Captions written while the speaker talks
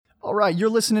All right, you're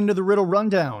listening to the Riddle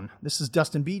Rundown. This is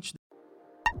Dustin Beach.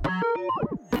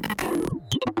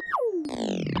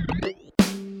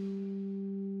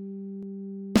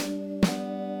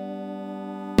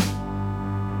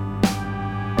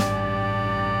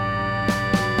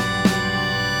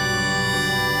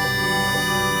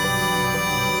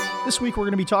 This week we're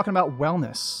going to be talking about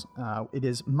wellness. It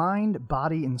is mind,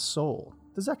 body, and soul.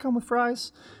 Does that come with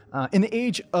fries? In the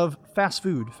age of fast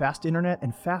food, fast internet,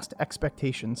 and fast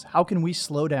expectations, how can we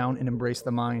slow down and embrace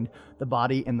the mind, the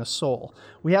body, and the soul?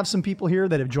 We have some people here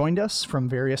that have joined us from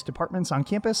various departments on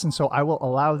campus, and so I will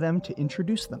allow them to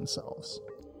introduce themselves.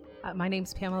 My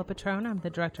name's Pamela Patrone. I'm the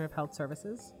Director of Health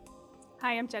Services.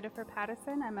 Hi, I'm Jennifer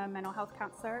Pattison. I'm a mental health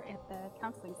counselor at the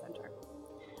Counseling Center.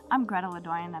 I'm Greta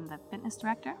LeDoyen. I'm the Fitness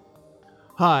Director.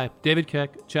 Hi, David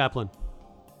Keck, Chaplain.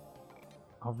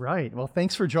 All right. Well,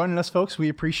 thanks for joining us, folks. We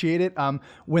appreciate it.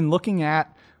 When looking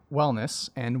at wellness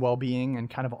and well-being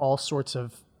and kind of all sorts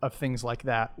of things like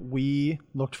that, we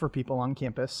looked for people on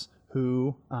campus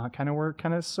who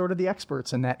were sort of the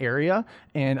experts in that area.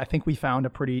 And I think we found a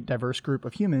pretty diverse group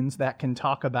of humans that can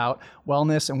talk about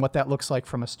wellness and what that looks like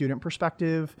from a student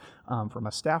perspective, from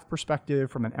a staff perspective,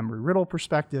 from an Embry-Riddle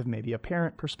perspective, maybe a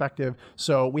parent perspective.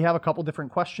 So we have a couple different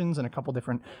questions and a couple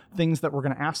different things that we're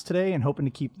going to ask today, and hoping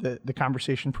to keep the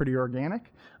conversation pretty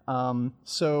organic.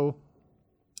 So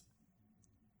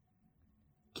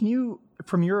can you,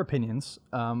 from your opinions,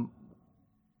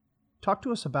 talk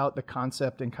to us about the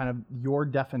concept and kind of your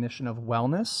definition of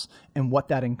wellness and what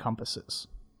that encompasses.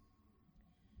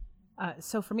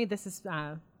 So for me, this is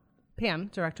Pam,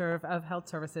 Director of Health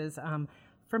Services.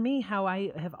 For me, how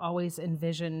I have always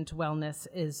envisioned wellness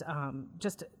is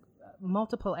just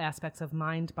multiple aspects of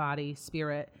mind, body,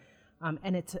 spirit,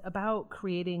 and it's about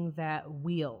creating that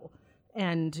wheel.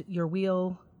 And your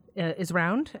wheel is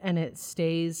round and it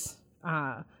stays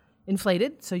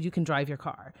inflated so you can drive your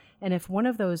car. And if one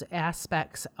of those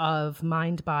aspects of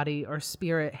mind, body, or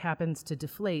spirit happens to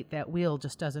deflate, that wheel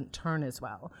just doesn't turn as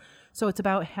well. So it's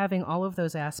about having all of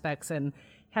those aspects and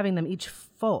having them each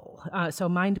full. So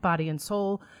mind, body, and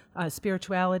soul,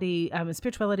 spirituality.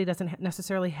 Spirituality doesn't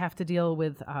necessarily have to deal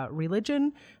with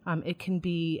religion. It can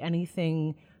be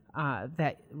anything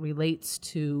that relates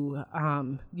to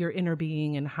your inner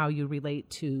being and how you relate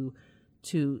to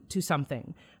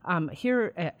something.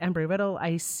 Here at Embry-Riddle,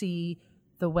 I see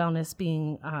the wellness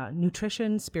being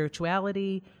nutrition,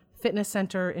 spirituality, fitness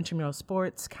center, intramural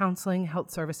sports, counseling,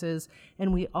 health services,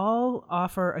 and we all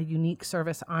offer a unique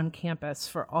service on campus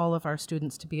for all of our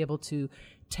students to be able to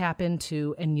tap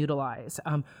into and utilize.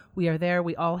 We are there.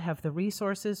 We all have the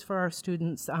resources for our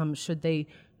students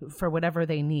for whatever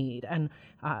they need, and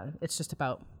it's just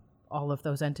about all of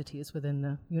those entities within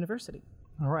the university.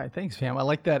 All right. Thanks, Pam. I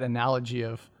like that analogy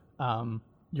of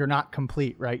you're not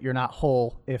complete, right? You're not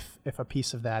whole if a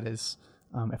piece of that is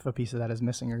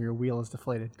missing or your wheel is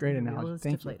deflated. Great analogy. Wheel is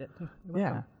Thank deflated. you.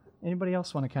 Yeah. Anybody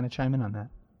else want to kind of chime in on that?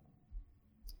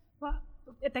 Well,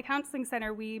 at the Counseling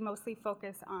Center, we mostly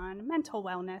focus on mental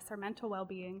wellness or mental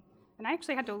well-being. And I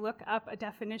actually had to look up a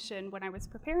definition when I was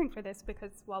preparing for this,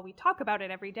 because while we talk about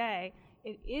it every day,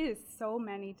 it is so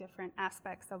many different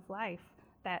aspects of life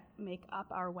that make up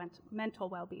our mental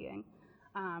well-being.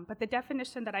 But the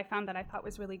definition that I found that I thought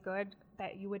was really good,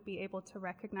 that you would be able to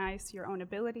recognize your own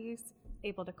abilities,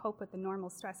 able to cope with the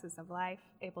normal stresses of life,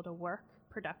 able to work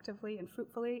productively and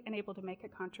fruitfully, and able to make a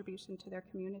contribution to their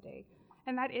community.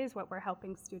 And that is what we're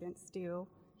helping students do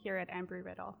here at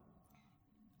Embry-Riddle.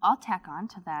 I'll tack on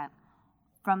to that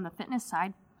from the fitness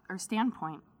side or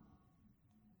standpoint.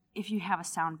 If you have a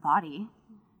sound body,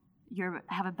 you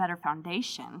have a better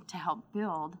foundation to help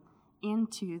build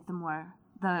into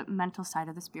the mental side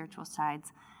or the spiritual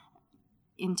sides,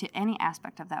 into any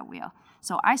aspect of that wheel.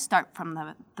 So I start from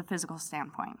the physical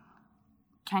standpoint.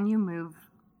 Can you move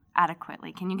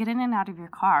adequately? Can you get in and out of your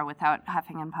car without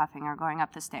huffing and puffing or going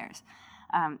up the stairs?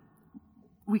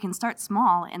 We can start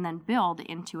small and then build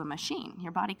into a machine.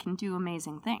 Your body can do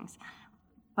amazing things.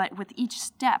 But with each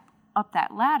step up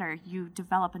that ladder, you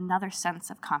develop another sense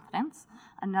of confidence,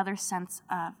 another sense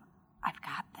of, I've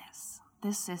got this.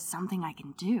 This is something I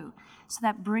can do. So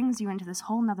that brings you into this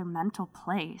whole nother mental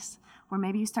place where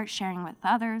maybe you start sharing with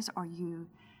others, or you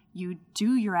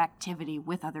do your activity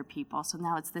with other people. So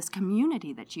now it's this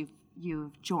community that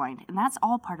you've joined. And that's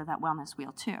all part of that wellness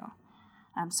wheel too.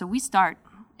 So we start,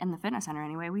 in the fitness center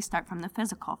anyway, we start from the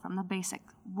physical, from the basic.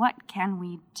 What can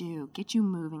we do? Get you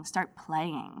moving, start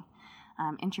playing.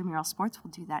 Intramural sports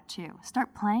will do that too.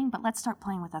 Start playing, but let's start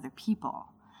playing with other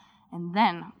people. And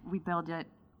then we build it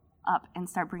up and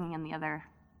start bringing in the other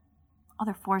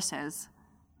forces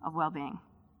of well-being.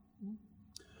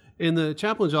 In the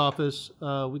chaplain's office,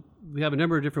 we have a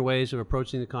number of different ways of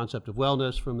approaching the concept of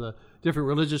wellness from the different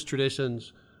religious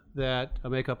traditions that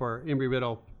make up our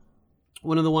Embry-Riddle.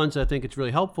 One of the ones I think it's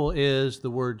really helpful is the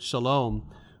word shalom,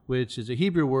 which is a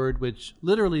Hebrew word which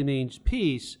literally means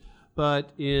peace,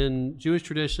 but in Jewish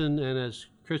tradition and as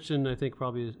Christian, I think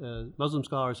probably Muslim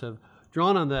scholars have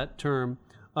drawn on that term,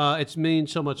 it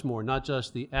means so much more, not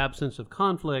just the absence of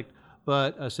conflict,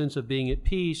 but a sense of being at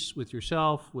peace with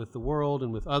yourself, with the world,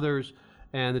 and with others.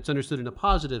 And it's understood in a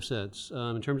positive sense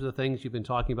in terms of the things you've been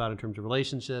talking about in terms of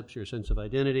relationships, your sense of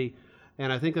identity.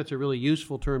 And I think that's a really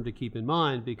useful term to keep in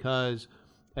mind because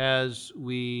as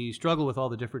we struggle with all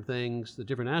the different things, the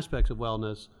different aspects of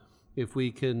wellness, if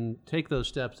we can take those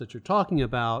steps that you're talking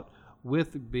about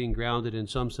with being grounded in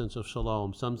some sense of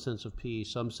shalom, some sense of peace,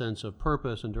 some sense of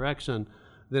purpose and direction,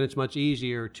 then it's much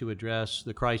easier to address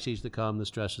the crises that come, the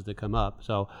stresses that come up.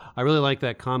 So I really like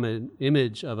that common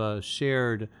image of a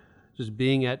shared just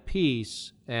being at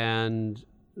peace, and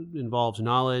involves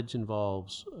knowledge,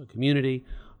 involves a community,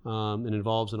 and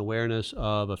involves an awareness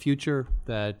of a future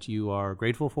that you are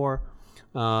grateful for.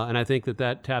 And I think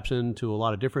that taps into a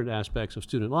lot of different aspects of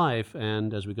student life.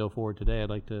 And as we go forward today, I'd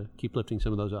like to keep lifting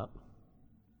some of those up.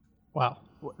 Wow.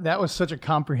 That was such a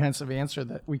comprehensive answer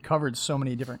that we covered so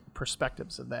many different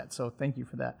perspectives of that. So thank you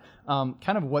for that.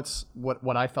 Kind of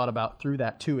what I thought about through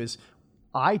that too is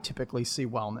I typically see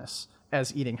wellness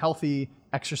as eating healthy,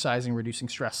 exercising, reducing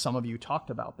stress. Some of you talked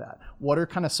about that. What are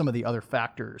kind of some of the other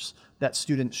factors that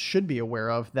students should be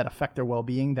aware of that affect their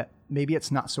well-being that maybe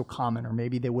it's not so common, or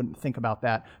maybe they wouldn't think about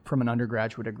that from an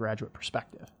undergraduate or graduate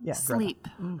perspective? Yeah, Sleep.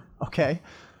 Okay.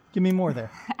 Give me more there.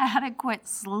 Adequate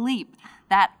sleep.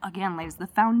 That, again, lays the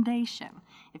foundation.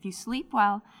 If you sleep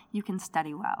well, you can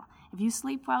study well. If you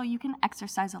sleep well, you can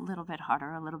exercise a little bit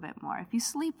harder, a little bit more. If you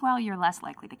sleep well, you're less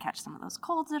likely to catch some of those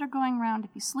colds that are going around.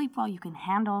 If you sleep well, you can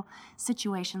handle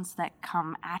situations that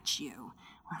come at you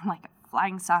like a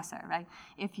flying saucer, right?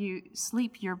 If you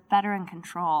sleep, you're better in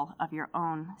control of your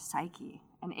own psyche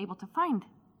and able to find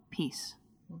peace.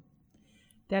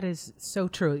 That is so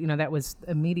true. You know, that was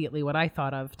immediately what I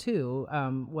thought of too,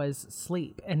 was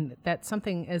sleep. And that's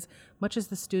something, as much as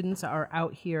the students are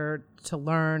out here to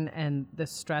learn and the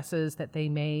stresses that they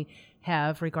may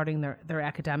have regarding their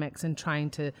academics and trying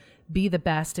to be the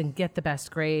best and get the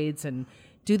best grades and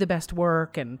do the best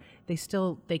work, and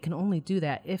they can only do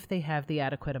that if they have the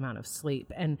adequate amount of sleep.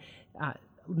 And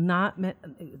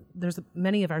there's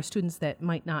many of our students that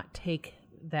might not take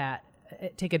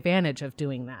advantage of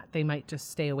doing that. They might just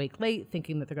stay awake late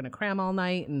thinking that they're going to cram all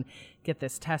night and get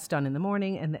this test done in the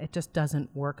morning, and it just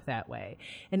doesn't work that way.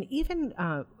 And even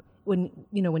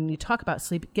when you talk about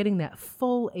sleep, getting that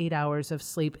full 8 hours of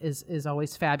sleep is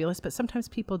always fabulous, but sometimes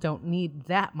people don't need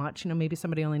that much. You know, maybe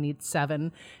somebody only needs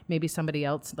 7, maybe somebody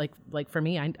else, like for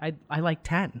me, I like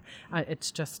 10.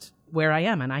 It's just where I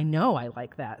am, and I know I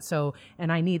like that. So,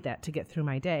 and I need that to get through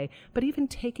my day. But even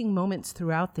taking moments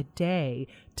throughout the day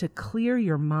to clear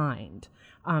your mind,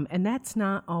 and that's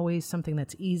not always something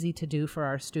that's easy to do for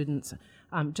our students,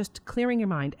 just clearing your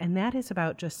mind. And that is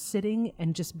about just sitting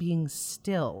and just being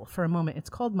still for a moment. It's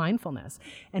called mindfulness,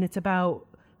 and it's about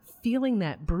feeling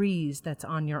that breeze that's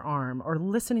on your arm, or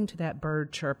listening to that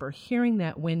bird chirp, or hearing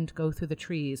that wind go through the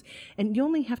trees. And you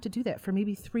only have to do that for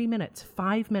maybe 3 minutes,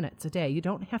 5 minutes a day. You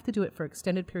don't have to do it for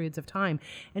extended periods of time.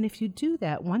 And if you do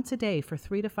that once a day for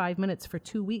 3 to 5 minutes for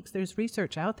 2 weeks, there's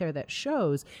research out there that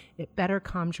shows it better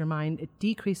calms your mind, it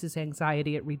decreases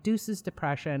anxiety, it reduces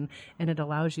depression, and it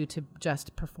allows you to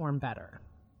just perform better.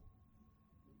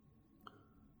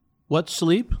 What's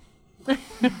sleep?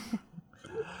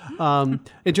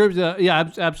 In terms of,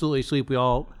 absolutely, sleep. We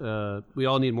all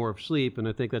need more of sleep, and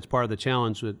I think that's part of the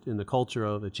challenge in the culture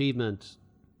of achievement.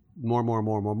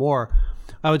 More.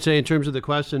 I would say, in terms of the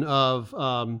question of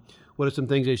what are some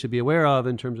things they should be aware of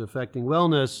in terms of affecting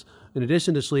wellness, in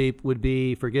addition to sleep, would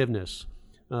be forgiveness.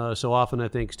 So often, I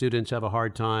think students have a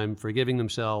hard time forgiving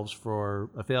themselves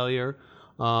for a failure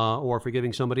or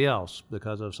forgiving somebody else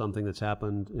because of something that's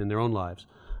happened in their own lives.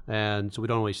 And so we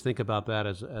don't always think about that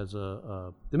as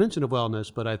a dimension of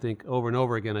wellness, but I think over and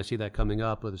over again I see that coming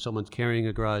up, whether someone's carrying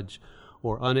a grudge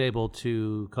or unable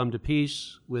to come to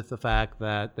peace with the fact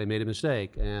that they made a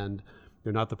mistake and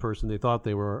they're not the person they thought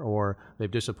they were, or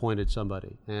they've disappointed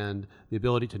somebody. And the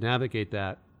ability to navigate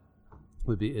that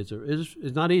is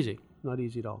not easy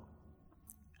at all.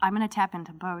 I'm going to tap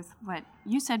into both what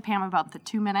you said, Pam, about the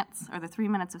 2 minutes or the 3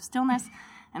 minutes of stillness,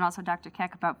 and also Dr.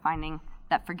 Keck about finding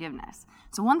that forgiveness.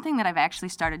 So one thing that I've actually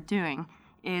started doing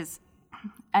is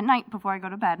at night before I go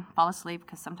to bed, fall asleep,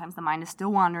 because sometimes the mind is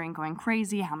still wandering, going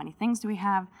crazy. How many things do we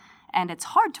have? And it's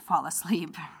hard to fall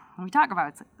asleep when we talk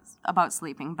about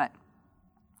sleeping, but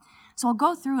so I'll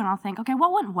go through and I'll think, okay,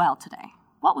 what went well today?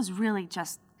 What was really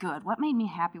just good? What made me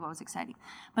happy? What was exciting?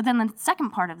 But then the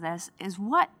second part of this is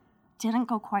what didn't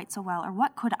go quite so well, or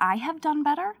what could I have done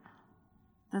better?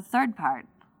 The third part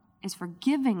is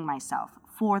forgiving myself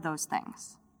for those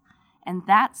things. And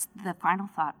that's the final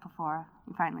thought before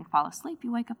you finally fall asleep.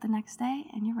 You wake up the next day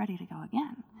and you're ready to go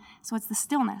again. So it's the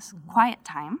stillness, quiet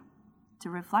time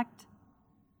to reflect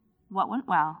what went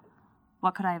well,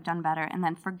 what could I have done better, and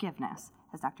then forgiveness,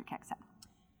 as Dr. Keck said.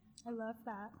 I love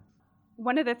that.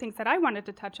 One of the things that I wanted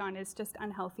to touch on is just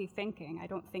unhealthy thinking. I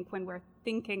don't think when we're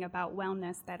thinking about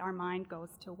wellness that our mind goes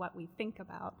to what we think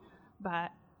about,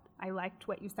 but I liked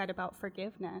what you said about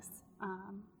forgiveness,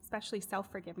 especially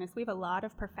self-forgiveness. We have a lot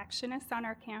of perfectionists on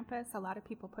our campus. A lot of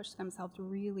people push themselves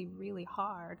really, really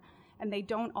hard, and they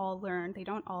don't all learn, they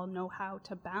don't all know how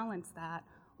to balance that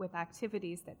with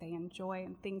activities that they enjoy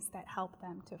and things that help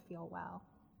them to feel well.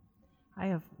 I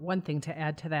have one thing to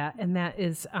add to that, and that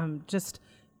is just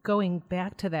going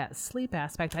back to that sleep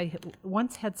aspect. I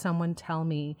once had someone tell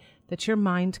me that your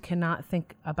mind cannot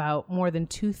think about more than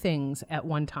 2 things at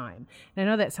one time. And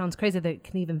I know that sounds crazy that it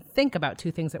can even think about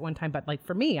 2 things at one time, but like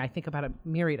for me, I think about a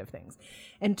myriad of things.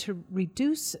 And to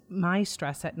reduce my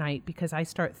stress at night, because I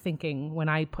start thinking when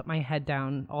I put my head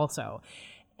down also.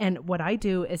 And what I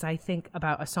do is I think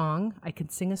about a song. I can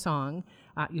sing a song.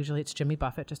 Usually it's Jimmy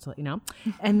Buffett, just to let you know.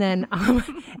 And then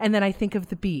I think of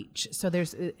the beach. So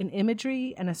there's an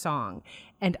imagery and a song.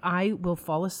 And I will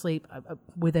fall asleep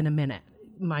within a minute.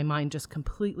 My mind just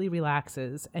completely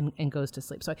relaxes and goes to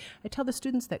sleep. So I tell the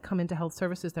students that come into health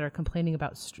services that are complaining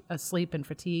about sleep and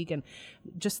fatigue, and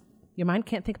just your mind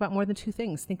can't think about more than 2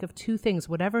 things. Think of 2 things,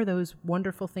 whatever those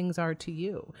wonderful things are to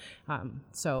you.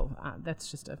 So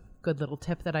that's just a good little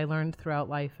tip that I learned throughout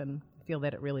life, and I feel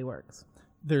that it really works.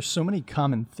 There's so many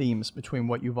common themes between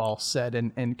what you've all said,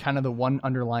 and kind of the one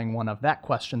underlying one of that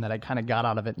question that I kind of got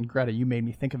out of it, and Greta, you made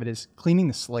me think of it, is cleaning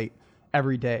the slate.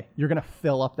 Every day, you're going to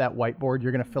fill up that whiteboard,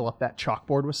 you're going to fill up that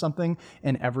chalkboard with something,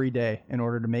 and every day, in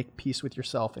order to make peace with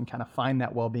yourself and kind of find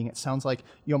that well-being, it sounds like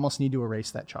you almost need to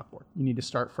erase that chalkboard. You need to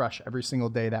start fresh every single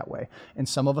day that way. And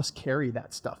some of us carry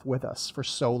that stuff with us for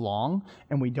so long,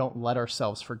 and we don't let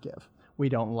ourselves forgive. We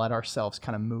don't let ourselves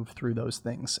kind of move through those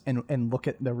things and look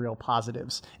at the real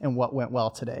positives and what went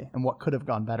well today and what could have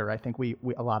gone better. I think we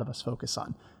a lot of us focus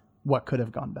on what could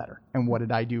have gone better and what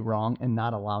did I do wrong, and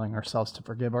not allowing ourselves to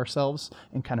forgive ourselves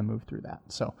and kind of move through that.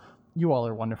 So you all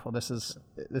are wonderful. This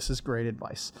is great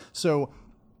advice. So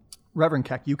Reverend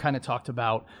Keck, you kind of talked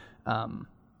about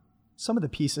some of the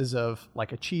pieces of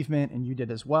like achievement, and you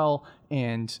did as well,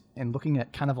 and looking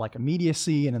at kind of like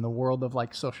immediacy, and in the world of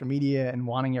like social media and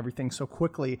wanting everything so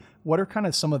quickly, what are kind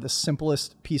of some of the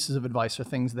simplest pieces of advice or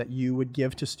things that you would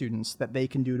give to students that they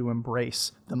can do to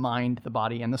embrace the mind, the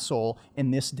body, and the soul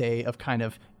in this day of kind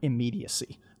of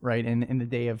immediacy, right? In the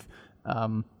day of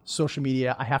social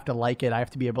media, I have to like it, I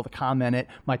have to be able to comment it,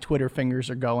 my Twitter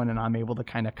fingers are going, and I'm able to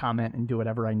kind of comment and do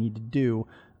whatever I need to do.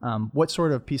 What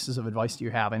sort of pieces of advice do you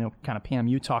have? I know kind of Pam,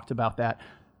 you talked about that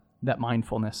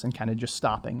mindfulness and kind of just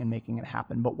stopping and making it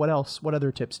happen. But what else? What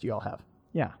other tips do you all have?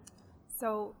 Yeah.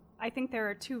 So I think there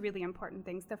are 2 really important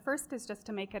things. The first is just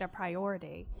to make it a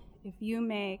priority. If you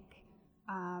make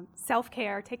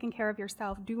self-care, taking care of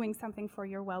yourself, doing something for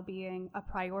your well-being a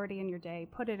priority in your day,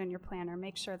 put it in your planner,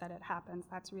 make sure that it happens.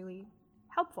 That's really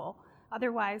helpful.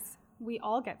 Otherwise, we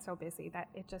all get so busy that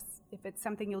if it's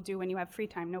something you'll do when you have free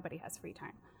time, nobody has free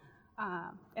time.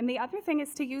 And the other thing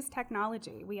is to use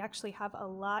technology. We actually have a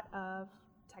lot of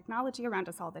technology around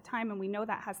us all the time, and we know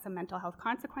that has some mental health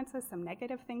consequences, some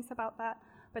negative things about that.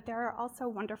 But there are also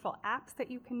wonderful apps that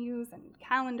you can use, and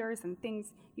calendars and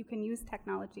things. You can use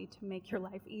technology to make your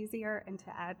life easier and to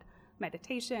add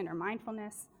meditation or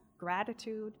mindfulness,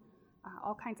 gratitude,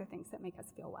 all kinds of things that make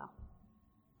us feel well.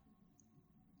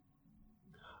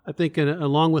 I think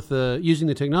along with using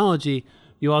the technology,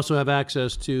 you also have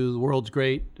access to the world's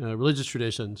great religious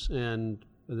traditions. And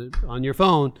on your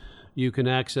phone, you can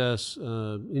access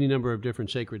any number of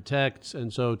different sacred texts.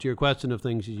 And so to your question of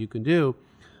things that you can do,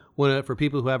 for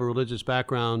people who have a religious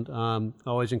background, I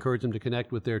always encourage them to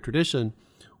connect with their tradition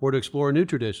or to explore a new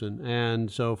tradition.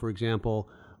 And so, for example,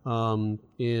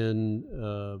 in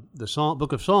the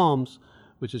Book of Psalms,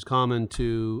 which is common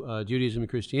to Judaism and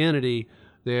Christianity,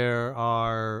 there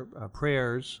are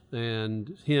prayers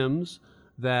and hymns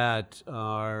that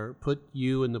put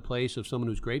you in the place of someone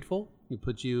who's grateful.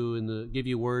 Give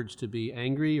you words to be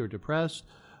angry or depressed,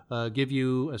 give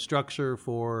you a structure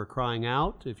for crying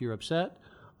out if you're upset,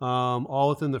 all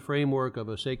within the framework of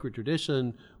a sacred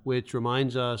tradition, which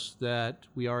reminds us that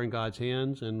we are in God's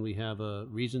hands and we have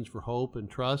reasons for hope and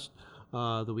trust,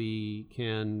 that we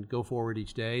can go forward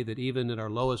each day, that even at our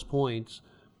lowest points,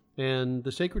 and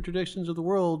the sacred traditions of the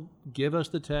world give us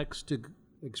the text to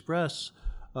express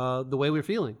the way we're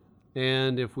feeling.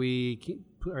 And if we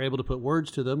are able to put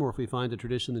words to them, or if we find a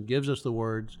tradition that gives us the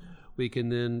words, we can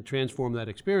then transform that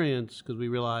experience, because we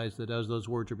realize that as those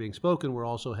words are being spoken, we're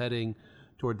also heading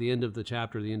toward the end of the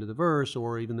chapter, the end of the verse,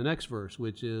 or even the next verse,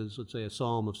 which is, let's say, a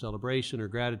psalm of celebration or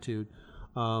gratitude.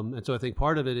 And so I think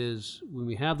part of it is when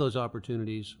we have those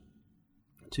opportunities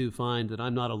to find that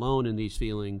I'm not alone in these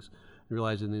feelings, and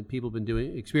realizing that people have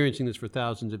been experiencing this for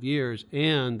thousands of years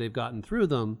and they've gotten through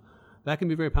them, that can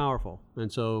be very powerful.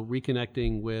 And so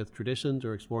reconnecting with traditions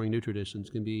or exploring new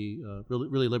traditions can be really,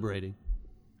 really liberating.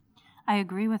 I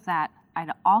agree with that.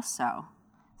 I'd also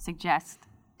suggest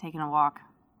taking a walk.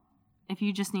 If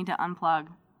you just need to unplug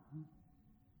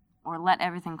or let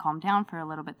everything calm down for a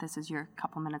little bit, this is your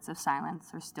couple minutes of silence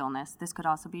or stillness. This could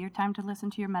also be your time to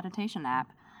listen to your meditation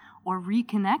app or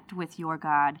reconnect with your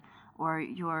God or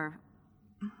your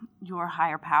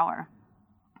higher power.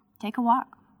 Take a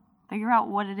walk. Figure out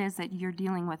what it is that you're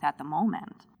dealing with at the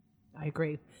moment. I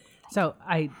agree. So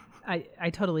I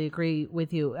totally agree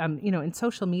with you. In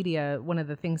social media, one of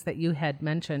the things that you had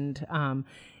mentioned,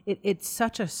 it's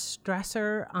such a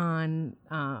stressor on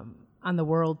the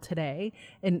world today,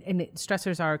 and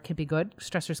stressors can be good,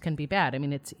 stressors can be bad. I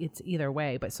mean, it's either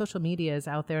way. But social media is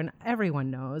out there, and everyone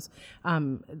knows.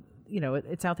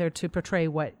 It's out there to portray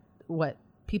what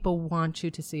people want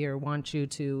you to see or want you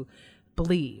to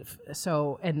believe.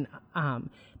 So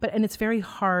but it's very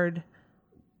hard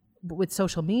with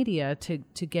social media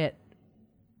to get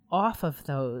off of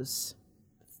those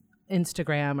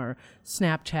Instagram or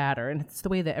Snapchat, and it's the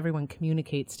way that everyone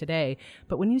communicates today.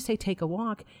 But when you say take a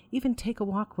walk, even take a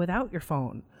walk without your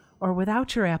phone or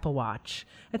without your Apple Watch.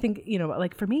 I think,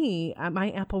 like for me,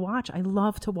 my Apple Watch, I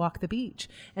love to walk the beach,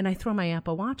 and I throw my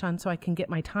Apple Watch on so I can get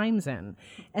my times in.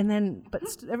 And then, but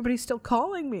everybody's still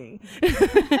calling me,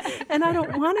 and I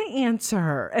don't want to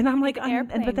answer. And I'm like,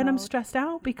 but then I'm stressed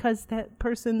out because that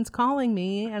person's calling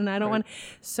me, and I don't want.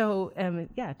 So,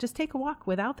 just take a walk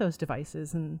without those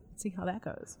devices and see how that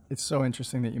goes. It's so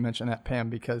interesting that you mentioned that, Pam,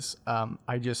 because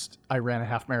I ran a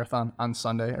half marathon on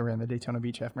Sunday. I ran the Daytona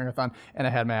Beach half marathon, and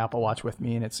I had my Apple Watch with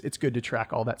me, and it's good to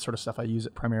track all that sort of stuff. I use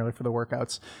it primarily for the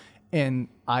workouts. And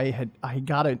I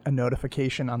got a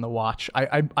notification on the watch.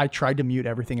 I tried to mute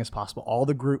everything as possible, all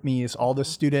the group me's, all the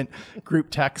student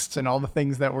group texts, and all the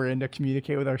things that we're in to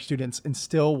communicate with our students, and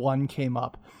still one came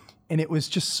up. And it was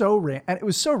just so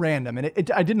random, and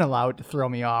I didn't allow it to throw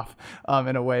me off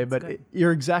in a way. But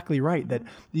you're exactly right that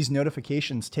these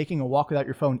notifications, taking a walk without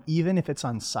your phone, even if it's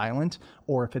on silent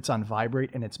or if it's on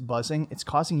vibrate and it's buzzing, it's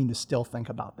causing you to still think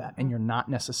about that, and you're not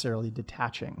necessarily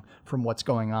detaching from what's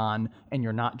going on, and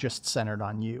you're not just centered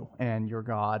on you and your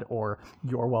God or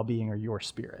your well-being or your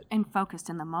spirit. And focused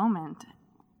in the moment,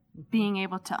 being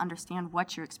able to understand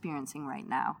what you're experiencing right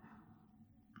now.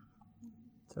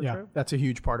 So true. That's a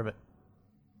huge part of it.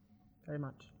 Very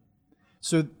much.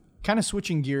 So kind of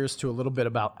switching gears to a little bit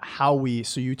about how we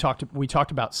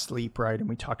talked about sleep, right? And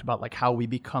we talked about like how we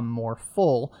become more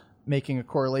full, making a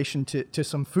correlation to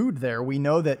some food there. We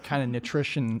know that kind of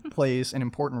nutrition plays an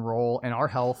important role in our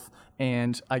health.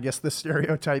 And I guess the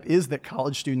stereotype is that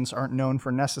college students aren't known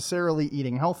for necessarily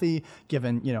eating healthy,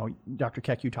 given, Dr.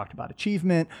 Keck, you talked about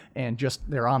achievement and just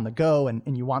they're on the go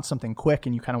and you want something quick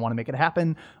and you kind of want to make it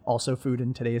happen. Also, food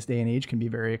in today's day and age can be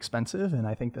very expensive. And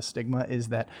I think the stigma is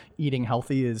that eating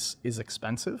healthy is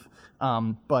expensive.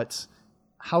 But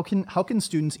how can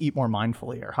students eat more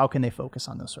mindfully, or how can they focus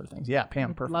on those sort of things? Yeah,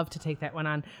 Pam, perfect. I'd love to take that one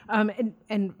on.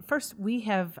 And first, we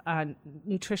have a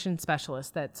nutrition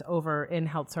specialist that's over in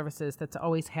health services that's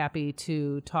always happy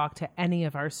to talk to any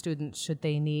of our students should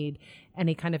they need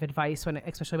any kind of advice,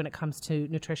 especially when it comes to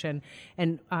nutrition.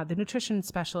 And the nutrition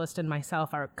specialist and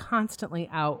myself are constantly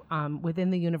out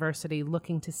within the university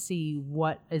looking to see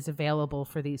what is available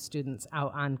for these students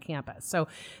out on campus. So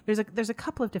there's a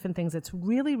couple of different things that's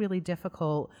really, really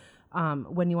difficult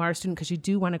when you are a student, because you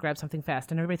do want to grab something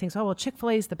fast, and everybody thinks, oh, well,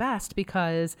 Chick-fil-A is the best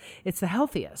because it's the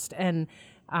healthiest. And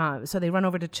so they run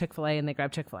over to Chick-fil-A and they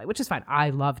grab Chick-fil-A, which is fine. I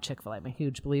love Chick-fil-A. I'm a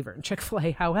huge believer in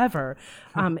Chick-fil-A. However,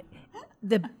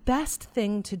 the best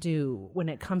thing to do when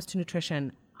it comes to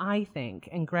nutrition, I think,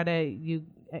 and Greta,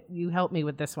 you help me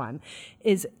with this one,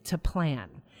 is to plan.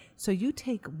 So you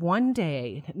take one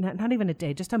day, not even a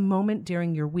day, just a moment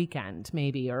during your weekend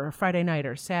maybe, or a Friday night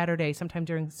or Saturday, sometime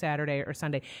during Saturday or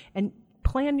Sunday, and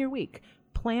plan your week.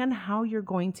 plan how you're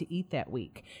going to eat that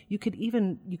week. You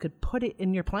could put it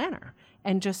in your planner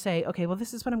and just say, okay, well,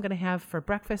 this is what I'm going to have for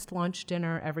breakfast, lunch,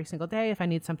 dinner every single day. If I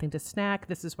need something to snack,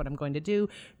 this is what I'm going to do.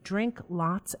 Drink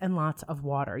lots and lots of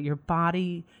water. Your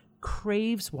body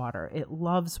craves water. It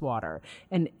loves water,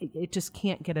 and it just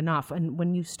can't get enough. And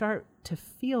when you start to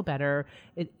feel better,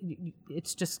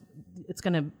 it's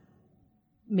going to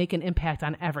make an impact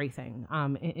on everything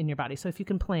in your body. So if you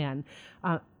can plan,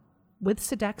 with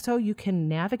Sodexo, you can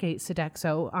navigate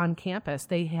Sodexo on campus.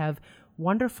 They have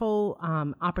wonderful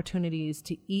opportunities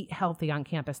to eat healthy on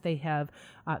campus. They have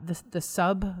the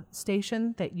sub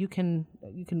station that you can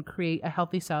create a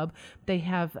healthy sub. They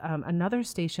have another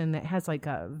station that has like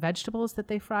vegetables that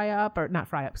they fry up, or not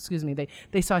fry up, excuse me.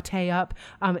 They saute up.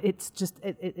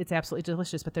 It's absolutely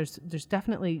delicious. But there's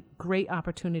definitely great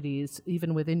opportunities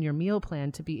even within your meal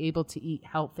plan to be able to eat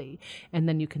healthy, and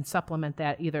then you can supplement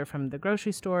that either from the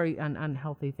grocery store on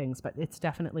healthy things. But it's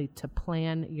definitely to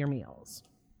plan your meals.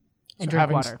 And so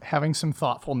drink water. having some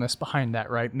thoughtfulness behind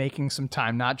that, right? Making some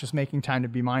time, not just making time to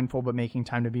be mindful, but making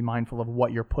time to be mindful of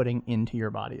what you're putting into your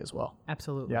body as well.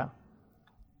 Absolutely. Yeah.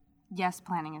 Yes,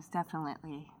 planning is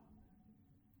definitely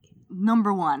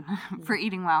number one for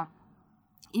eating well.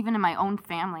 Even in my own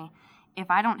family, if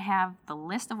I don't have the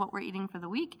list of what we're eating for the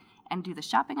week and do the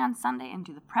shopping on Sunday and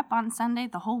do the prep on Sunday,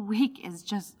 the whole week is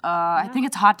just, I think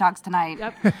it's hot dogs tonight.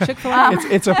 Yep. Chick-fil-A.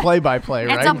 It's a play-by-play,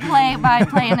 right? It's a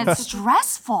play-by-play, and it's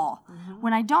stressful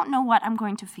when I don't know what I'm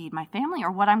going to feed my family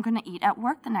or what I'm going to eat at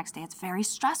work the next day. It's very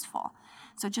stressful.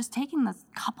 So just taking the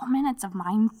couple minutes of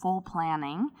mindful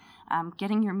planning,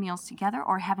 getting your meals together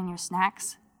or having your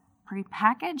snacks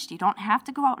prepackaged. You don't have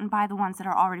to go out and buy the ones that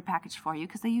are already packaged for you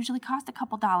because they usually cost a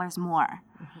couple dollars more.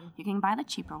 You can buy the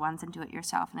cheaper ones and do it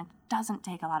yourself, and it doesn't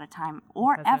take a lot of time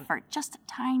or effort, just a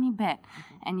tiny bit,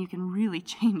 and you can really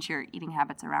change your eating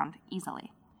habits around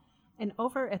easily. And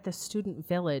over at the Student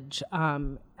Village,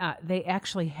 they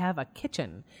actually have a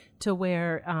kitchen to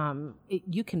where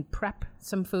you can prep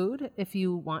some food if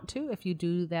you want to. If you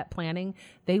do that planning,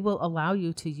 they will allow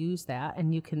you to use that,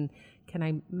 and you can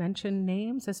I mention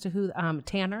names as to who?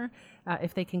 Tanner,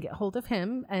 if they can get hold of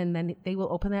him, and then they will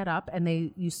open that up,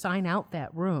 and you sign out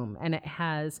that room, and it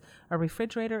has a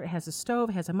refrigerator, it has a stove,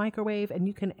 it has a microwave, and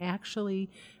you can actually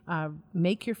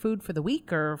make your food for the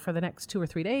week or for the next 2 or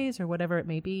 3 days or whatever it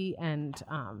may be, and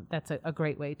that's a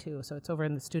great way too. So it's over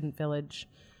in the Student Village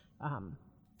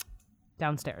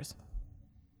downstairs.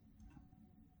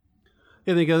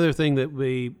 I think the other thing that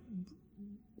we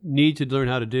need to learn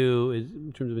how to do is,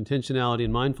 in terms of intentionality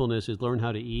and mindfulness, is learn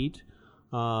how to eat.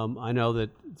 I know that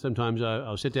sometimes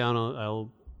I'll sit down,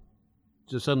 I'll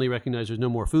just suddenly recognize there's no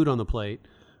more food on the plate,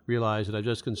 realize that I've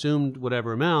just consumed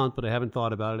whatever amount, but I haven't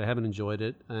thought about it, I haven't enjoyed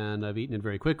it, and I've eaten it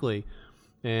very quickly.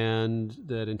 And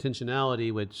that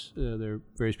intentionality, which there are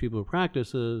various people who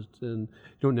practice, and you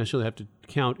don't necessarily have to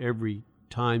count every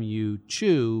time you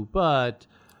chew, but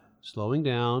slowing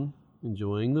down,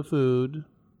 enjoying the food,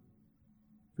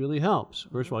 really helps.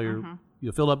 First of all,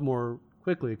 you fill up more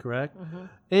quickly, correct?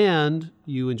 And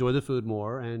you enjoy the food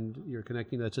more, and you're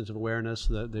connecting that sense of awareness,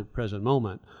 the present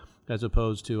moment, as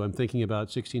opposed to I'm thinking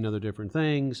about 16 other different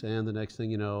things, and the next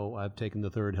thing you know, I've taken the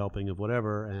third helping of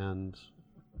whatever, and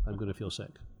I'm going to feel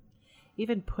sick.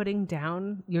 Even putting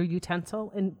down your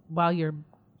utensil while you're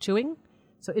chewing.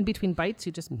 So in between bites,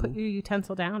 you just put your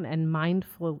utensil down and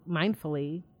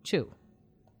mindfully chew.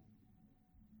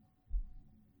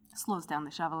 Slows down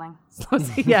the shoveling.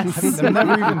 Yes. I've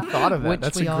never even thought of that. Which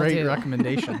That's we a all great do.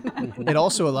 recommendation. It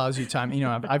also allows you time.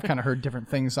 I've kind of heard different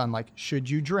things on like, should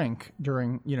you drink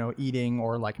during, eating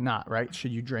or like not, right?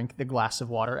 Should you drink the glass of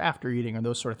water after eating or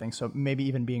those sort of things? So maybe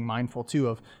even being mindful too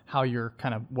of how you're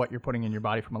what you're putting in your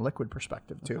body from a liquid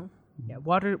perspective too. Yeah,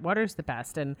 water's the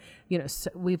best, and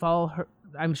we've all heard,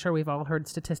 I'm sure we've all heard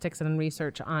statistics and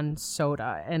research on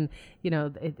soda, and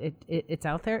it's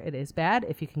out there. It is bad.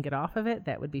 If you can get off of it,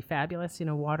 that would be fabulous.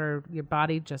 Water, your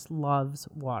body just loves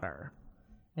water,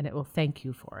 and it will thank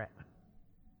you for it.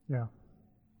 Yeah,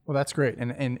 well, that's great,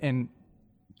 and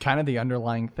kind of the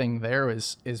underlying thing there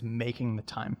is making the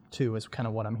time too, is kind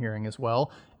of what I'm hearing as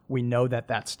well. We know that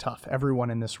that's tough. Everyone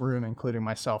in this room, including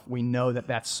myself, we know that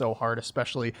that's so hard,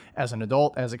 especially as an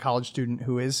adult, as a college student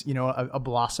who is, a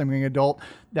blossoming adult.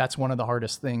 That's one of the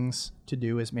hardest things to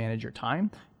do, is manage your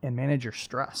time and manage your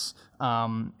stress.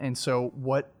 And so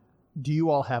do you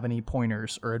all have any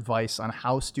pointers or advice on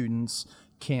how students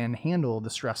can handle the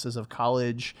stresses of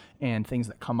college and things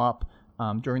that come up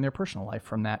during their personal life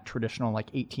from that traditional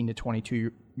 18 to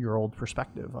 22-year-old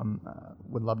perspective?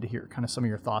 Would love to hear kind of some of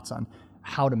your thoughts on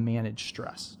how to manage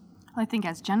stress. Well, I think,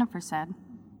 as Jennifer said,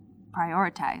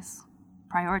 prioritize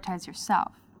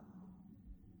yourself.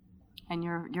 and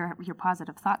your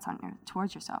positive thoughts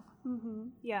towards yourself.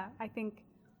 Yeah, I think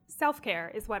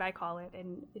self-care is what I call it,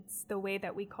 and it's the way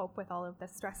that we cope with all of the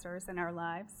stressors in our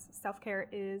lives. Self-care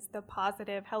is the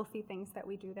positive, healthy things that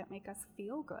we do that make us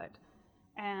feel good.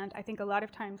 And I think a lot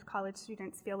of times college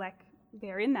students feel like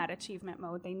they're in that achievement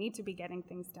mode. They need to be getting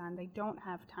things done. They don't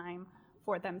have time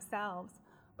for themselves.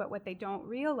 But what they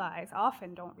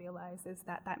often don't realize, is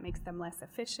that that makes them less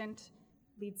efficient,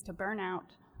 leads to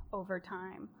burnout over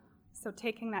time. So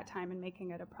taking that time and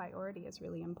making it a priority is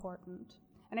really important.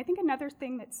 And I think another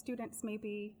thing that students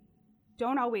maybe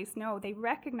don't always know, they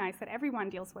recognize that everyone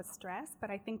deals with stress, but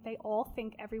I think they all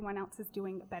think everyone else is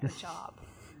doing a better job.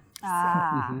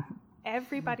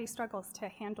 Everybody struggles to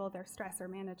handle their stress or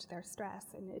manage their stress,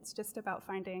 and it's just about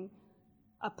finding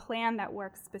a plan that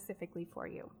works specifically for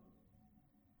you.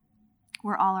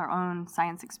 We're all our own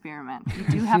science experiment.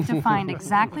 You do have to find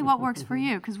exactly what works for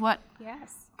you,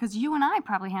 because you and I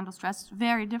probably handle stress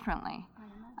very differently.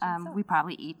 We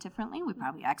probably eat differently, we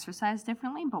probably exercise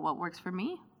differently, but what works for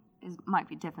me might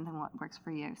be different than what works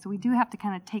for you. So we do have to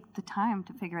kind of take the time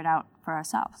to figure it out for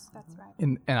ourselves. That's right.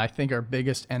 And I think our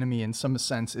biggest enemy in some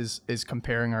sense is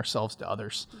comparing ourselves to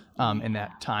others in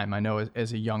that time. I know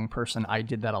as a young person, I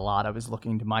did that a lot. I was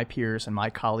looking to my peers and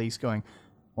my colleagues going,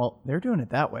 well, they're doing it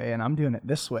that way and I'm doing it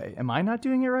this way. Am I not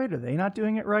doing it right? Are they not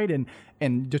doing it right?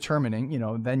 And determining,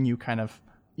 then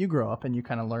you grow up and you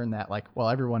kind of learn that, like, well,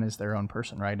 everyone is their own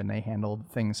person, right? And they handle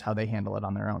things how they handle it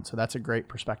on their own. So that's a great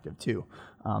perspective too.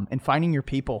 And finding your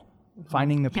people,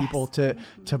 finding the people to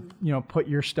put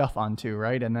your stuff onto,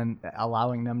 right? And then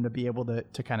allowing them to be able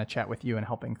to kind of chat with you and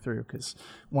helping through. Because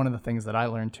one of the things that I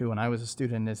learned too when I was a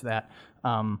student is that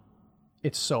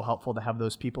it's so helpful to have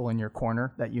those people in your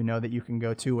corner that that you can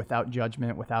go to without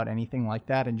judgment, without anything like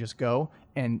that, and just go.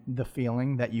 And the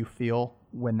feeling that you feel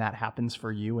when that happens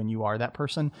for you and you are that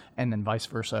person, and then vice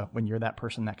versa, when you're that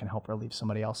person that can help relieve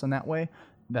somebody else in that way,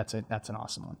 that's an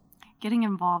awesome one. Getting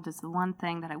involved is the one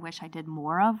thing that I wish I did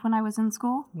more of when I was in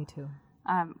school. Me too.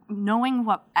 Knowing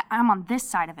I'm on this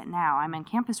side of it now, I'm in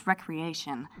campus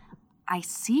recreation. I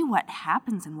see what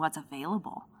happens and what's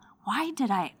available. Why did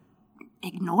I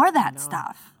ignore that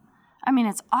stuff? I mean,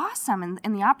 it's awesome.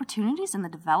 And the opportunities and the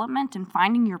development and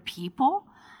finding your people,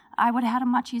 I would have had a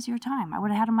much easier time. I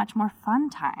would have had a much more fun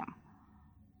time.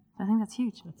 So I think that's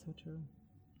huge. That's so true.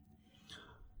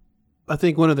 I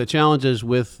think one of the challenges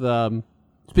with,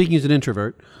 speaking as an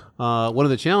introvert, one of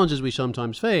the challenges we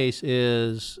sometimes face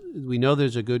is we know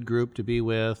there's a good group to be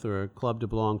with or a club to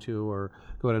belong to or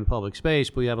go out in public space,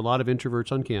 but we have a lot of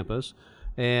introverts on campus.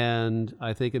 And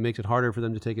I think it makes it harder for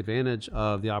them to take advantage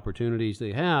of the opportunities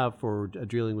they have for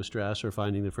dealing with stress or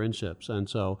finding the friendships. And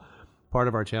so part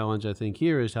of our challenge, I think,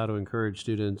 here is how to encourage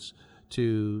students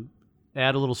to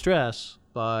add a little stress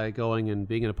by going and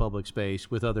being in a public space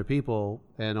with other people.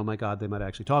 And, oh, my God, they might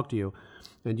actually talk to you.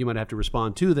 And you might have to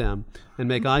respond to them and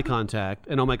make eye contact.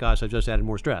 And, oh, my gosh, I've just added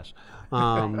more stress.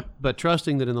 But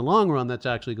trusting that in the long run, that's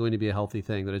actually going to be a healthy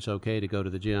thing, that it's okay to go to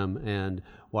the gym and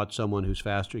watch someone who's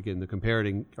faster. Again, the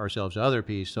comparing ourselves to other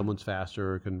piece, someone's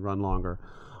faster or can run longer.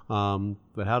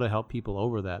 But how to help people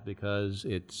over that, because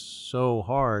it's so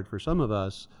hard for some of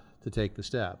us to take the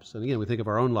steps. And again, we think of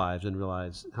our own lives and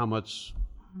realize how much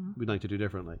we'd like to do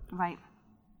differently. Right.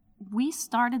 We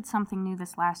started something new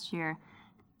this last year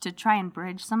to try and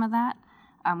bridge some of that.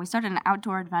 We started an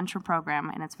outdoor adventure program,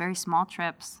 and it's very small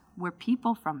trips where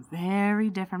people from very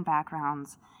different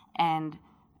backgrounds and,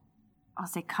 I'll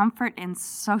say, comfort in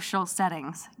social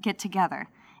settings get together.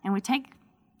 And we take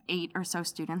 8 or so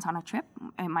students on a trip.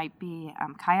 It might be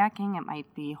kayaking, it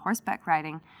might be horseback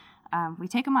riding. We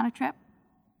take them on a trip.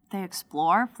 They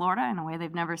explore Florida in a way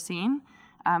they've never seen,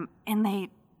 and they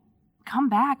come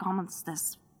back almost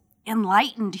this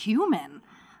enlightened human.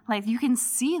 Like, you can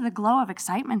see the glow of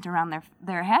excitement around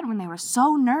their head when they were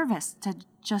so nervous to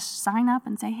just sign up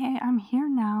and say, hey, I'm here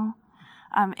now.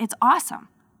 It's awesome.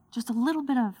 Just a little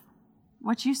bit of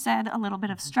what you said, a little bit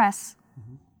of stress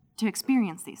to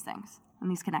experience these things and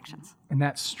these connections. And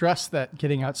that stress, that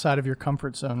getting outside of your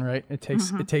comfort zone, right? It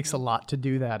takes a lot to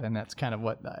do that. And that's kind of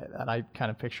what I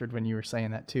kind of pictured when you were saying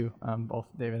that too, both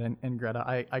David and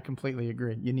Greta. I completely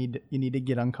agree. You need to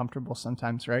get uncomfortable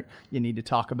sometimes, right? You need to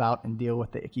talk about and deal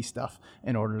with the icky stuff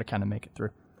in order to kind of make it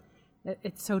through.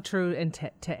 It's so true. And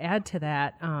to add to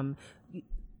that,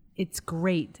 it's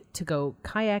great to go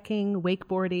kayaking,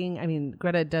 wakeboarding. I mean,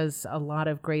 Greta does a lot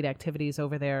of great activities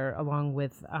over there, along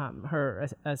with her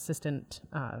assistant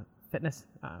fitness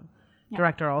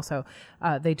director also.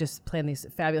 They just plan these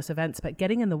fabulous events. But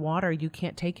getting in the water, you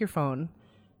can't take your phone.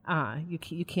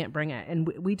 you can't bring it. And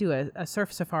we do a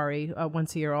surf safari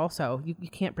once a year also. You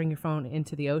can't bring your phone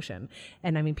into the ocean.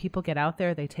 And I mean, people get out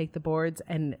there, they take the boards,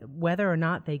 and whether or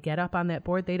not they get up on that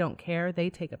board, they don't care. They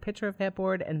take a picture of that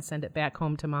board and send it back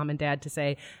home to mom and dad to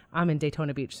say, I'm in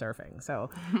Daytona Beach surfing. So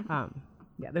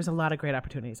yeah, there's a lot of great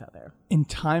opportunities out there. And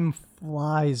time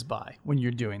flies by when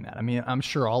you're doing that. I mean, I'm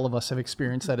sure all of us have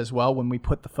experienced that as well. When we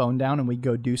put the phone down and we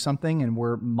go do something and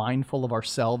we're mindful of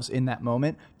ourselves in that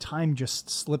moment, time just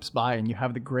slips by and you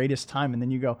have the greatest time. And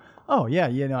then you go, oh yeah,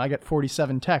 I got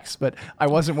 47 texts, but I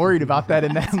wasn't worried about that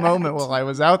in that moment while I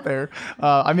was out there.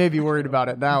 I may be worried about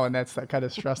it now, and that's that kind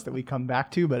of stress that we come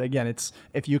back to. But again, it's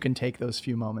if you can take those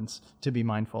few moments to be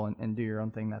mindful and do your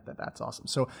own thing, that's awesome.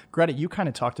 So Greta, you kind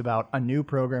of talked about a new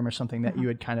program or something that you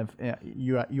had kind of,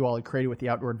 you all had created with the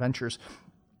Outdoor Adventures.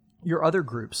 Your other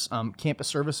groups, campus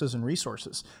services and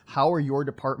resources, how are your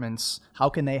departments, how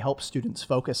can they help students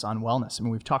focus on wellness? I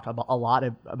mean, we've talked a lot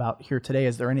about here today.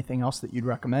 Is there anything else that you'd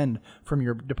recommend from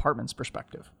your department's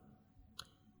perspective?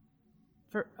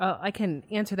 I can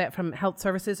answer that from health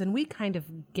services, and we kind of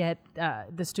get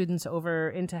the students over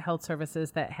into health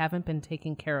services that haven't been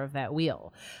taking care of that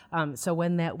wheel. So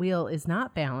when that wheel is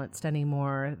not balanced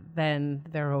anymore, then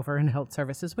they're over in health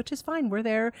services, which is fine. We're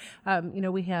there.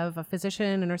 We have a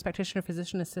physician, a nurse practitioner,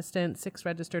 physician assistant, 6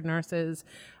 registered nurses.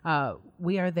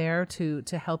 We are there to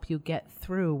help you get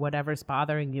through whatever's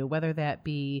bothering you, whether that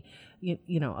be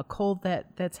a cold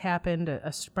that's happened,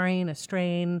 a sprain, a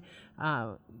strain,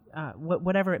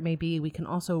 whatever it may be. We can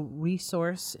also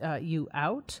resource you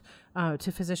out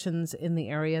to physicians in the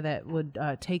area that would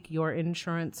take your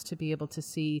insurance to be able to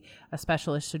see a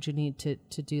specialist should you need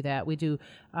to do that. We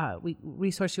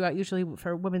resource you out usually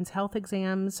for women's health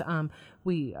exams.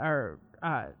 We're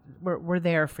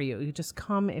there for you. You just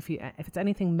come if it's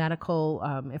anything medical.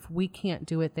 If we can't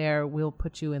do it there, we'll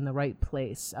put you in the right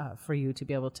place for you to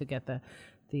be able to get the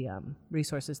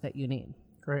resources that you need.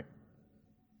 Great.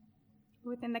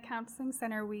 Within the Counseling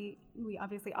Center, we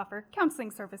obviously offer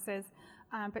counseling services,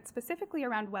 but specifically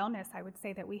around wellness, I would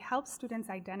say that we help students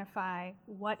identify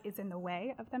what is in the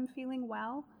way of them feeling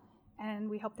well, and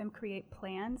we help them create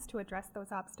plans to address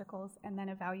those obstacles and then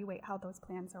evaluate how those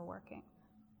plans are working.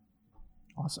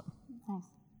 Awesome. Nice.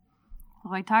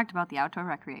 Well, I talked about the outdoor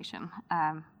recreation.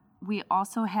 We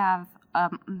also have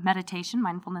a meditation,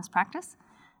 mindfulness practice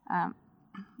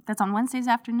that's on Wednesdays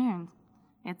afternoons.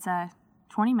 It's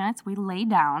 20 minutes. We lay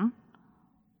down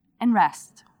and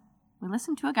rest. We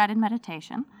listen to a guided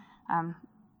meditation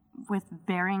with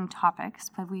varying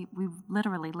topics, but we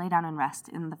literally lay down and rest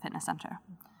in the fitness center.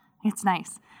 It's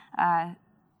nice.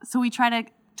 So we try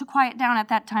to quiet down at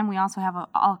that time. We also have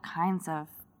all kinds of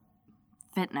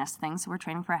fitness things. So we're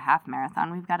training for a half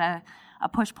marathon. We've got a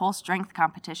push-pull strength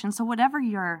competition. So whatever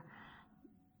your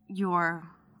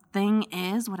thing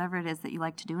is, whatever it is that you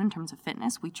like to do in terms of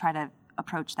fitness, we try to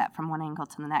approach that from one angle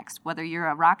to the next. Whether you're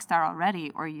a rock star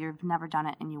already or you've never done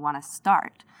it and you want to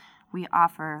start, we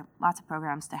offer lots of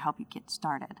programs to help you get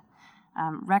started.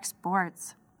 Rec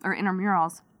sports or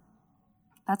intramurals,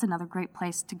 that's another great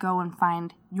place to go and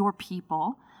find your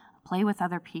people, play with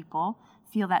other people,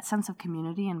 feel that sense of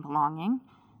community and belonging.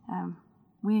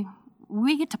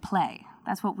 We get to play.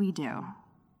 That's what we do.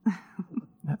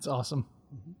 That's awesome.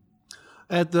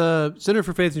 At the Center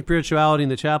for Faith and Spirituality in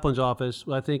the chaplain's office,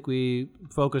 I think we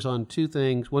focus on 2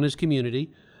 things. One is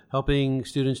community, helping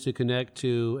students to connect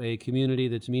to a community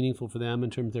that's meaningful for them in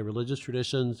terms of their religious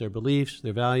traditions, their beliefs,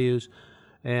 their values,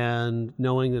 and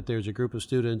knowing that there's a group of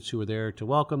students who are there to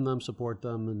welcome them, support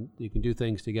them, and you can do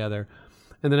things together.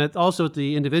 And then also at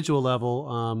the individual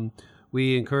level,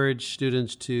 we encourage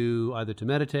students to either to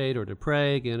meditate or to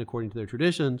pray, again, according to their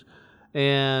traditions,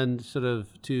 and sort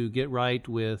of to get right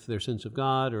with their sense of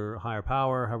God or higher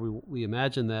power, however we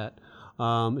imagine that,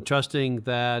 trusting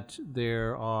that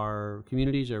there are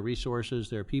communities, there are resources,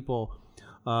 there are people.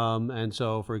 And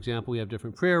so, for example, we have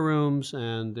different prayer rooms,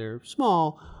 and they're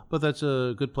small, but that's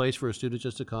a good place for a student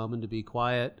just to come and to be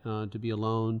quiet, to be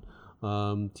alone,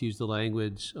 to use the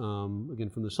language, again,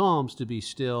 from the Psalms, to be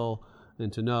still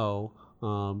and to know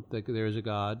that there is a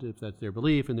God, if that's their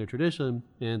belief and their tradition,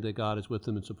 and that God is with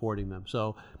them and supporting them.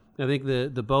 So I think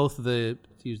to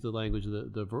use the language,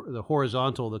 the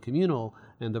horizontal, the communal,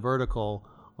 and the vertical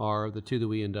are the 2 that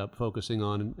we end up focusing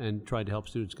on and try to help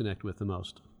students connect with the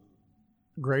most.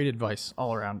 Great advice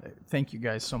all around. Thank you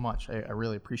guys so much. I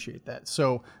really appreciate that.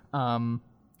 So kind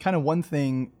of one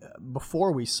thing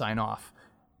before we sign off,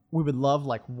 we would love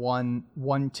like one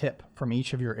tip from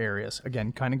each of your areas.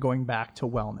 Again, kind of going back to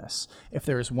wellness. If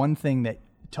there is one thing that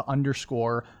to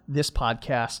underscore this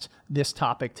podcast, this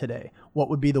topic today, what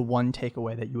would be the one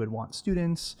takeaway that you would want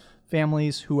students,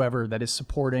 families, whoever that is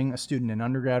supporting a student in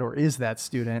undergrad or is that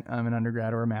student an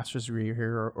undergrad or a master's degree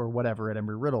here or whatever at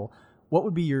Embry-Riddle, what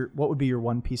would be your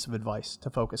one piece of advice to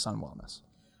focus on wellness?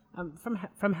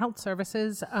 From health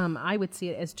services, I would see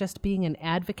it as just being an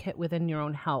advocate within your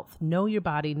own health. Know your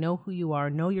body, know who you are,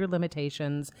 know your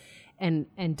limitations,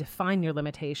 and define your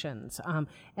limitations.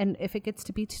 And if it gets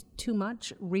to be too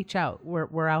much, reach out.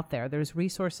 We're out there. There's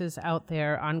resources out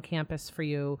there on campus for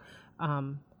you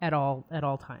at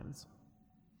all times.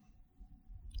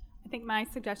 I think my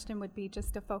suggestion would be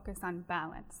just to focus on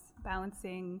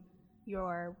balancing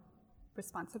your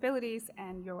responsibilities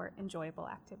and your enjoyable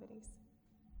activities.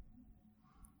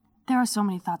 There are so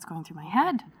many thoughts going through my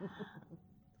head.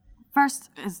 First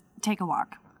is take a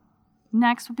walk.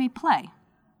 Next would be play.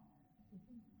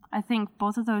 I think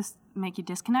both of those make you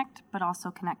disconnect, but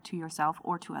also connect to yourself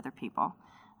or to other people.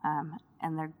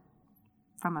 And they're,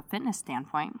 from a fitness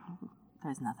standpoint,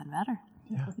 there's nothing better.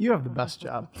 Yeah, you have the best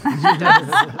job.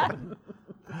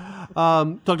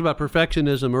 Talked about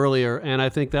perfectionism earlier, and I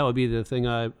think that would be the thing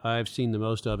I've seen the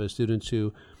most of is students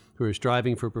who are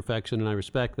striving for perfection, and I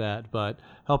respect that, but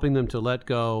helping them to let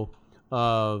go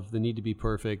of the need to be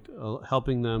perfect,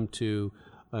 helping them to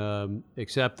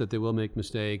accept that they will make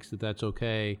mistakes, that's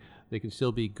okay. They can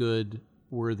still be good,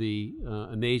 worthy,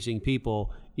 amazing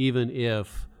people, even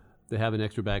if they have an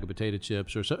extra bag of potato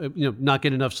chips or not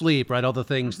get enough sleep, right? All the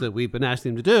things that we've been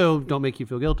asking them to do don't make you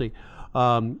feel guilty,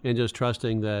 and just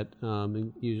trusting that,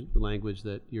 and use the language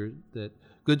that that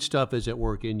good stuff is at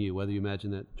work in you, whether you imagine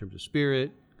that in terms of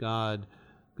spirit, God,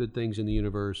 good things in the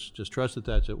universe. Just trust that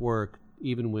that's at work,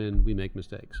 even when we make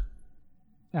mistakes.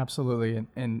 Absolutely,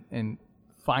 and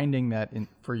finding that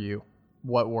for you,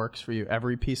 what works for you.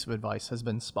 Every piece of advice has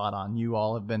been spot on. You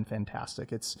all have been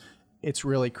fantastic. It's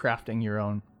really crafting your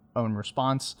own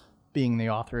response, being the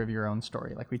author of your own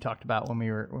story, like we talked about when we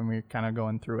were kind of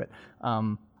going through it.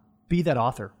 Be that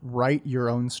author. Write your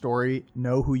own story.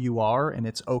 Know who you are, and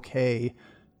it's okay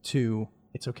to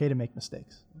make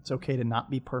mistakes. It's okay to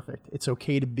not be perfect. It's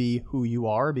okay to be who you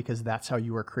are because that's how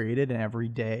you were created, and every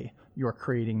day you're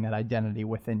creating that identity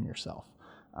within yourself.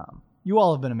 You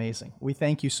all have been amazing. We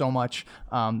thank you so much.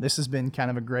 This has been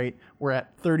kind of we're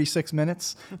at 36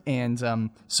 minutes.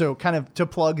 And so kind of to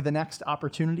plug the next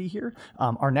opportunity here,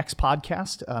 our next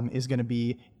podcast is going to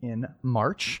be in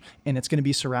March, and it's going to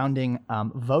be surrounding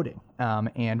voting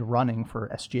and running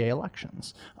for SGA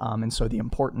elections. And so the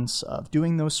importance of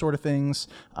doing those sort of things,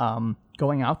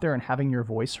 going out there and having your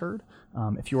voice heard.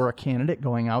 If you're a candidate,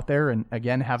 going out there and,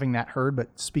 again, having that heard, but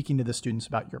speaking to the students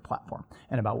about your platform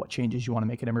and about what changes you want to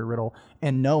make at Embry-Riddle,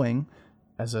 and knowing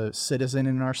as a citizen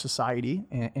in our society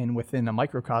and within a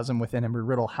microcosm within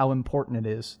Embry-Riddle how important it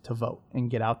is to vote and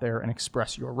get out there and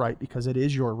express your right, because it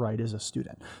is your right as a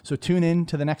student. So tune in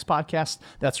to the next podcast.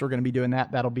 That's where we're going to be doing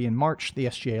that. That'll be in March. The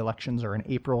SGA elections are in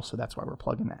April, so that's why we're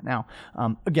plugging that now.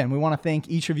 Again, we want to thank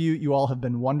each of you. You all have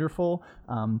been wonderful.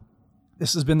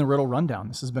 This has been the Riddle Rundown.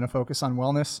 This has been a focus on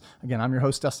wellness. Again, I'm your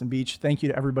host, Dustin Beach. Thank you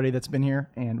to everybody that's been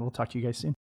here, and we'll talk to you guys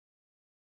soon.